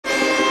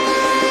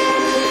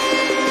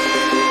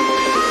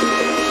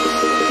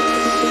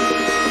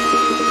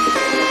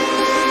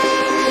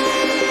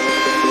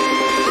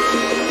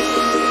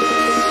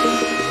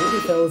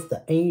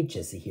and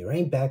Jesse here.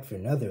 I'm back for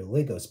another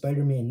LEGO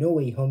Spider-Man No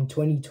Way Home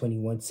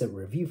 2021 set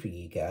review for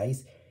you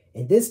guys.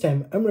 And this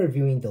time, I'm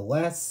reviewing the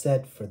last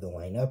set for the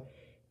lineup,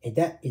 and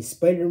that is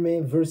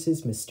Spider-Man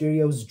vs.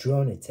 Mysterio's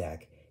Drone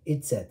Attack.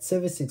 It's at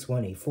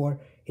 76184,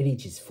 it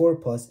ages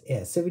 4+, it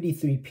has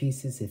 73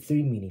 pieces and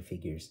 3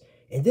 minifigures.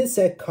 And this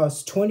set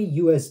costs $20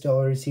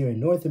 US here in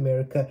North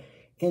America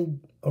and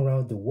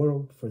around the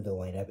world for the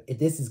lineup. And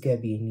this is going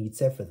to be a neat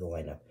set for the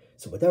lineup.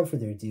 So without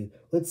further ado,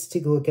 let's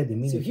take a look at the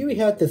minifigures. So here we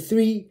have the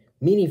 3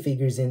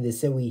 minifigures in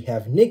this set. We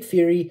have Nick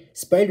Fury,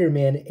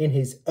 Spider-Man in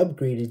his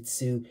upgraded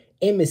suit,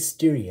 and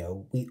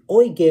Mysterio. We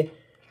only get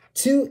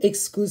 2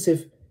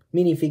 exclusive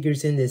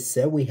minifigures in this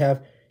set. We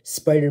have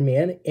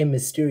Spider-Man and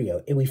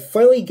Mysterio. And we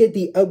finally get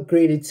the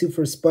upgraded suit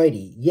for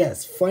Spidey.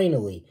 Yes,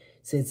 finally.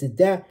 Since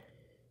that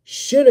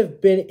should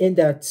have been in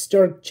that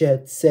Stark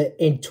Jet set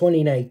in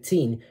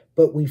 2019,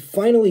 but we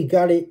finally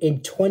got it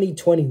in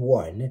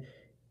 2021.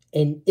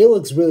 And it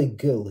looks really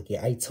good looking.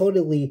 I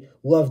totally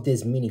love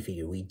this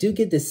minifigure. We do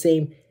get the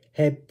same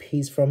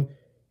headpiece from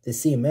the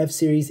CMF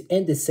series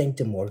and the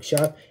Sanctum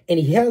Workshop. And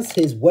he has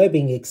his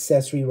webbing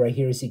accessory right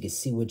here, as you can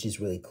see, which is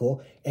really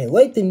cool. And I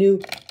like the new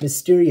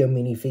Mysterio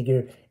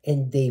minifigure.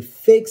 And they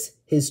fix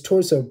his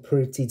torso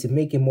pretty to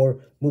make it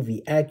more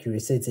movie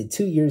accurate. Since in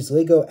 2 years,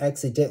 LEGO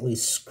accidentally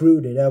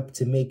screwed it up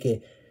to make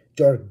it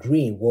dark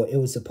green. Well, it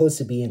was supposed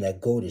to be in that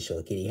goldish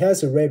look. And he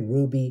has a red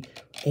ruby,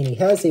 and he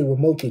has a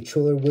remote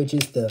controller, which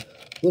is the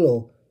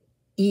little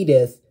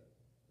Edith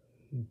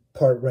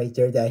part right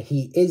there, that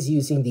he is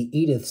using the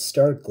Edith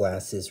Stark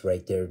glasses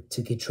right there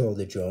to control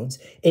the drones.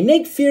 And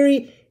Nick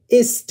Fury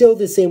is still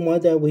the same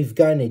one that we've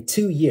gotten in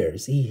 2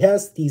 years. He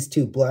has these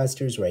 2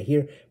 blasters right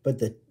here, but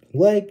the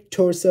leg,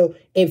 torso,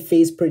 and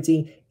face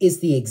printing is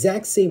the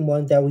exact same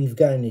one that we've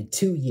gotten in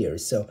 2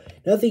 years. So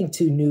nothing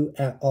too new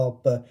at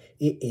all, but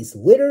it is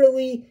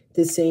literally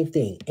the same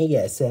thing. And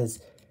yeah, it says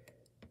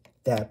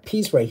that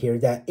piece right here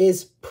that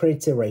is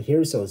printed right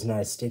here. So it's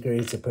not a sticker,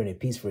 it's a printed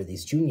piece for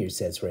these junior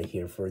sets right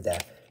here for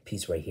that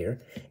piece right here.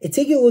 And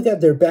taking a look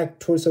at their back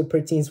torso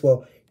printings,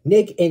 well,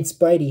 Nick and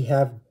Spidey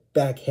have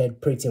back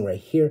head printing right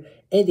here,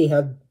 and they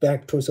have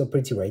back torso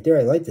printing right there.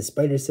 I like the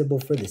spider symbol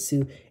for the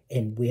suit.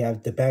 And we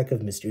have the back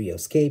of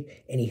Mysterio's cape,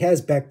 and he has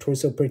back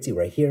torso printing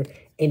right here,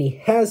 and he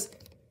has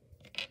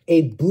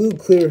a blue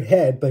clear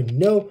head, but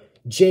no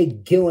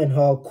Jake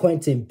Gyllenhaal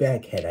Quentin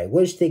back head. I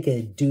wish they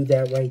could do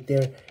that right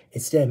there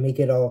instead of make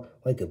it all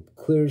like a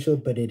clear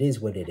shield, but it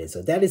is what it is.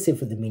 So that is it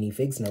for the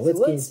minifigs. Now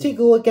let's take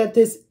a look at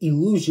this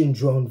illusion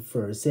drone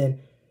first. And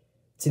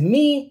to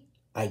me,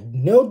 I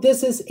know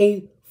this is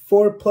a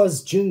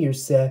 4+ junior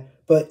set,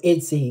 but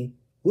it's a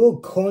little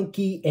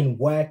clunky and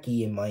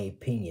wacky in my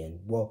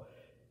opinion. Well,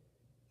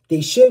 they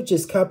should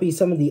just copy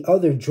some of the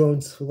other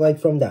drones like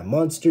from that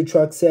monster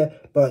truck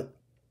set, but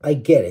I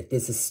get it.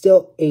 This is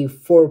still a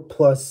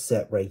 4+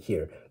 set right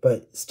here,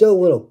 but still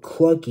a little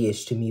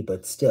clunky-ish to me,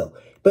 but still.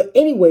 But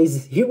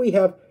anyways, here we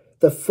have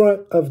the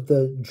front of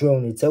the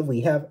drone itself.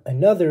 We have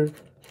another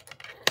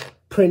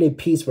printed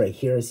piece right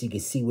here, as you can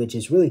see, which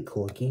is really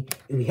clunky.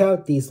 And we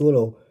have these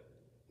little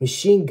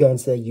machine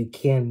guns that you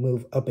can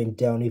move up and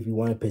down if you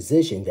want to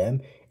position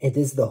them. And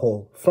this is the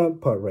whole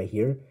front part right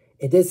here.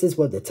 And this is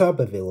what the top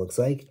of it looks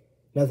like.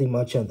 Nothing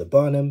much on the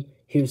bottom.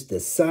 Here's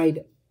the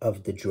side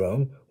of the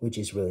drone, which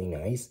is really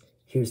nice.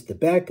 Here's the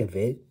back of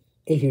it,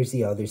 and here's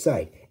the other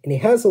side. And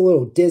it has a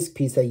little disc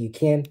piece that you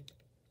can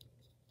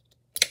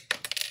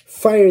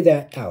fire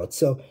that out.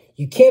 So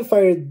you can't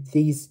fire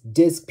these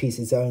disc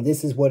pieces out, and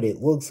this is what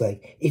it looks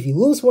like. If you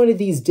lose one of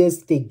these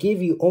discs, they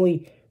give you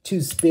only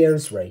 2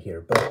 spares right here.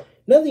 But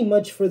nothing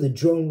much for the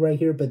drone right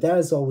here, but that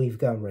is all we've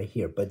got right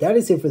here. But that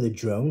is it for the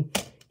drone.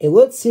 And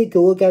let's take a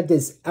look at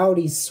this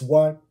Audi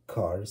SWAT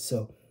car.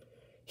 So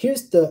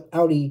here's the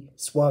Audi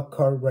SWAT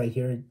car right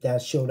here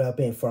that showed up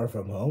in Far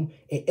From Home.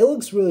 And it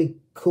looks really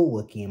cool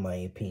looking in my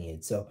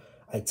opinion. So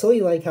I totally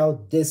like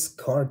how this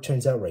car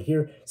turns out right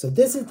here. So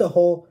this is the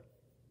whole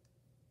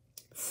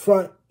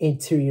front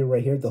interior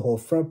right here. The whole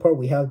front part.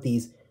 We have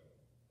these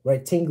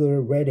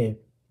rectangular red and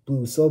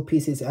blue sole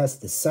pieces as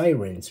the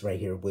sirens right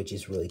here, which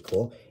is really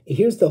cool. And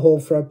here's the whole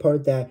front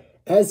part that,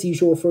 as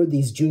usual for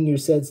these junior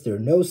sets, there are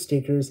no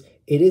stickers.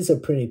 It is a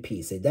printed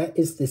piece. And that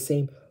is the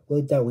same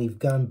look that we've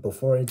gotten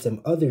before in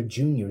some other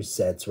junior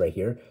sets right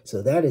here.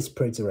 So that is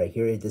printed right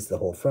here. It is the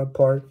whole front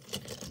part.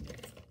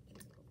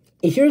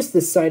 And here's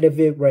the side of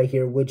it right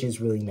here, which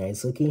is really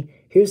nice looking.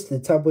 Here's the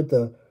top with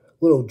the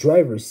little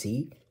driver's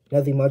seat.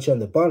 Nothing much on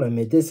the bottom.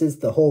 And this is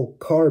the whole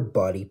car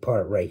body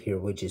part right here,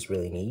 which is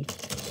really neat.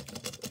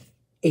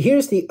 And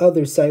here's the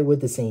other side with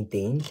the same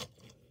thing.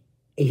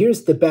 And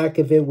here's the back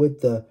of it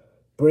with the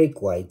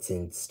brake lights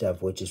and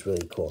stuff, which is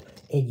really cool.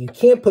 And you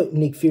can't put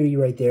Nick Fury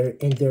right there.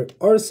 And there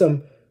are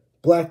some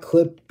black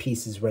clip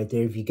pieces right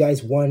there if you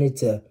guys wanted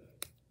to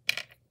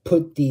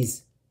put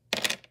these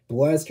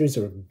blasters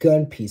or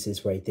gun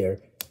pieces right there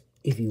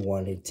if you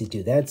wanted to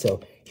do that. So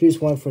here's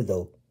one for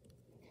the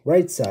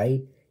right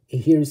side,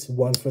 and here's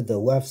one for the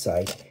left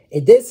side.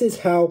 And this is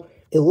how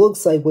it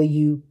looks like when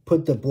you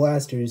put the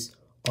blasters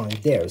on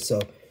there.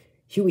 So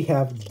here we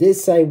have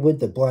this side with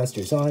the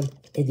blasters on,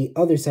 and the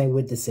other side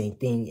with the same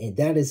thing, and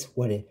that is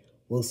what it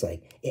looks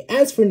like. And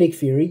as for Nick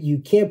Fury, you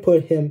can't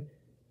put him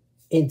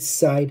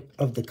inside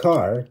of the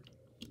car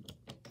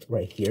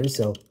right here,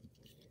 so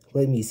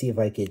let me see if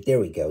I could, there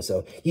we go.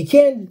 So you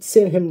can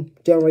send him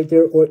down right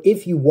there, or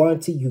if you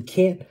want to, you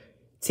can't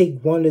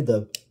take one of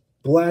the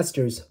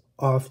blasters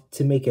off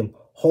to make him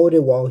hold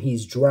it while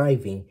he's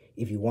driving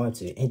if you want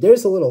to. And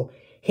there's a little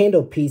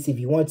handle piece if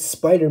you want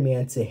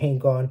Spider-Man to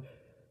hang on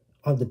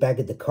the back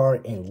of the car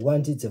and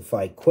London to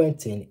fight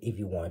Quentin if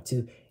you want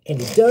to.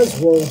 And it does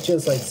roll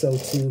just like so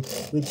too,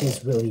 which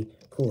is really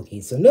cool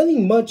looking. So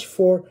nothing much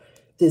for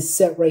this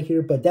set right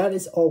here, but that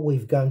is all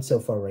we've gotten so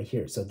far right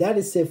here. So that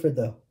is it for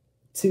the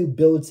 2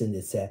 builds in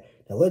this set.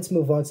 Now let's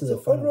move on to the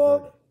final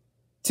verdict.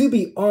 To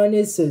be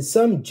honest,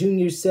 some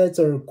junior sets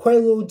are quite a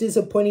little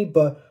disappointing,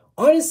 but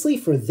honestly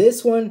for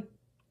this one,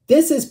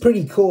 this is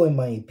pretty cool in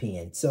my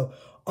opinion. So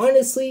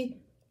honestly,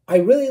 I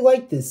really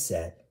like this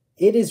set.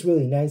 It is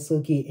really nice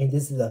looking, and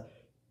this is the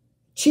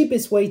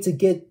cheapest way to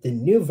get the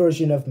new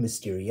version of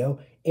Mysterio,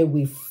 and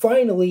we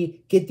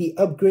finally get the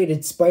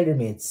upgraded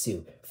Spider-Man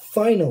suit.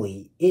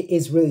 Finally, it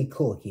is really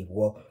cool looking.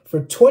 Well, for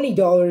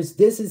 $20,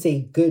 this is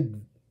a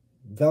good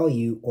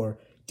value or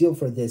deal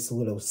for this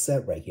little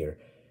set right here.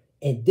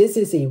 And this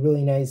is a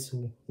really nice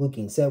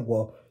looking set.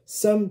 Well,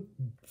 some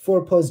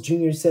 4+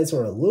 junior sets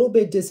are a little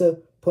bit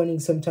disappointing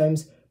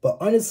sometimes, but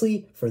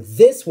honestly, for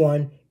this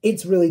one,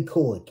 it's really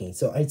cool looking.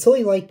 So I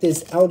totally like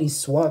this Audi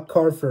SWAT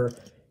car for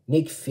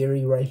Nick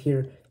Fury right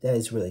here. That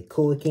is really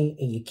cool looking.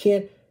 And you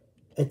can't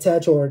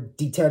attach or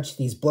detach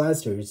these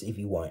blasters if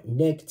you want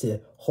Nick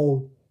to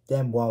hold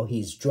them while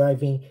he's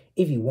driving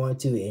if you want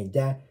to. And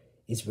that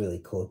is really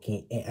cool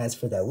looking. And as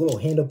for that little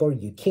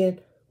handlebar, you can't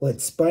let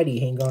Spidey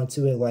hang on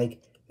to it, like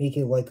make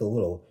it like a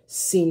little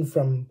scene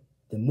from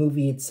the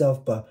movie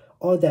itself. But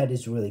all that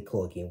is really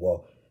cool looking.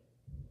 Well,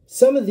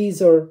 some of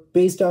these are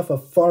based off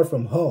of Far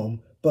From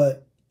Home,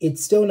 but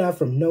it's still not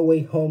from No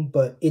Way Home,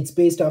 but it's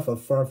based off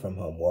of Far From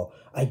Home. Well,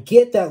 I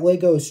get that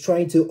LEGO is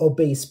trying to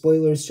obey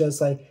spoilers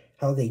just like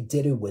how they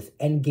did it with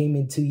Endgame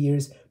in 2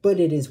 years, but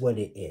it is what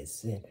it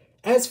is. And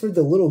as for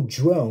the little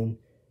drone,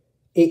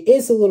 it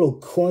is a little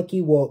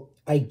clunky. Well,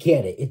 I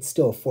get it. It's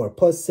still a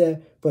 4+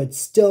 set, but it's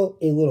still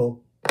a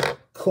little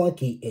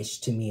clunky-ish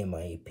to me in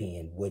my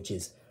opinion, which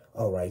is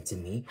alright to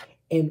me.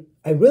 And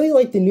I really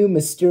like the new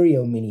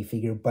Mysterio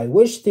minifigure, but I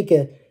wish they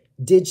could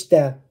ditch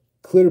that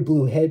clear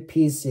blue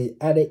headpiece. It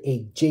added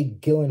a Jake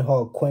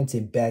Gyllenhaal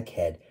Quentin back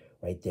head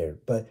right there.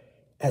 But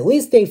at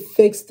least they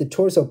fixed the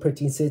torso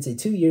printing, since in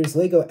 2 years,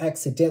 LEGO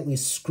accidentally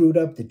screwed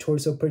up the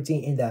torso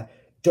printing in that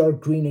dark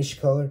greenish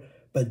color.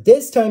 But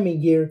this time of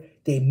year,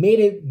 they made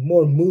it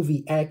more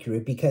movie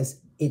accurate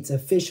because it's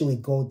officially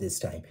gold this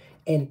time.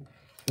 And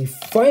we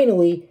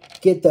finally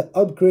get the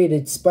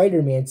upgraded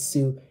Spider-Man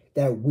suit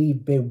that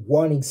we've been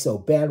wanting so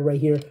bad right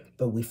here.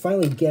 But we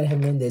finally get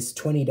him in this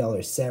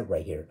 $20 set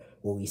right here.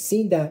 Well, we've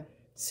seen that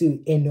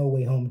suit in No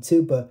Way Home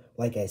too, but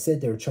like I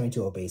said, they were trying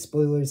to obey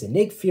spoilers. And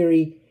Nick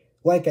Fury,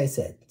 like I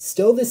said,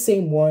 still the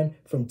same one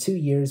from 2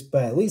 years,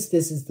 but at least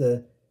this is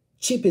the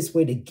cheapest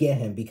way to get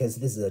him because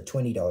this is a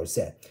 $20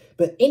 set.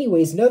 But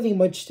anyways, nothing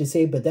much to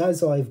say, but that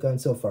is all I've gotten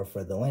so far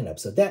for the lineup.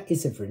 So that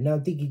is it for now.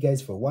 Thank you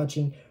guys for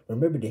watching.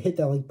 Remember to hit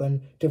that like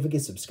button. Don't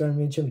forget to subscribe to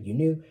my channel if you're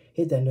new.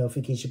 Hit that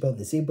notification bell,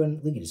 the same button,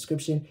 link in the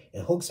description,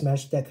 and Hulk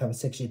smash that comment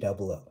section down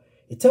below.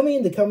 And tell me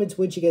in the comments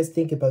what you guys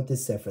think about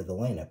this set for the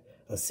lineup.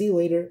 I'll see you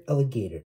later, alligator.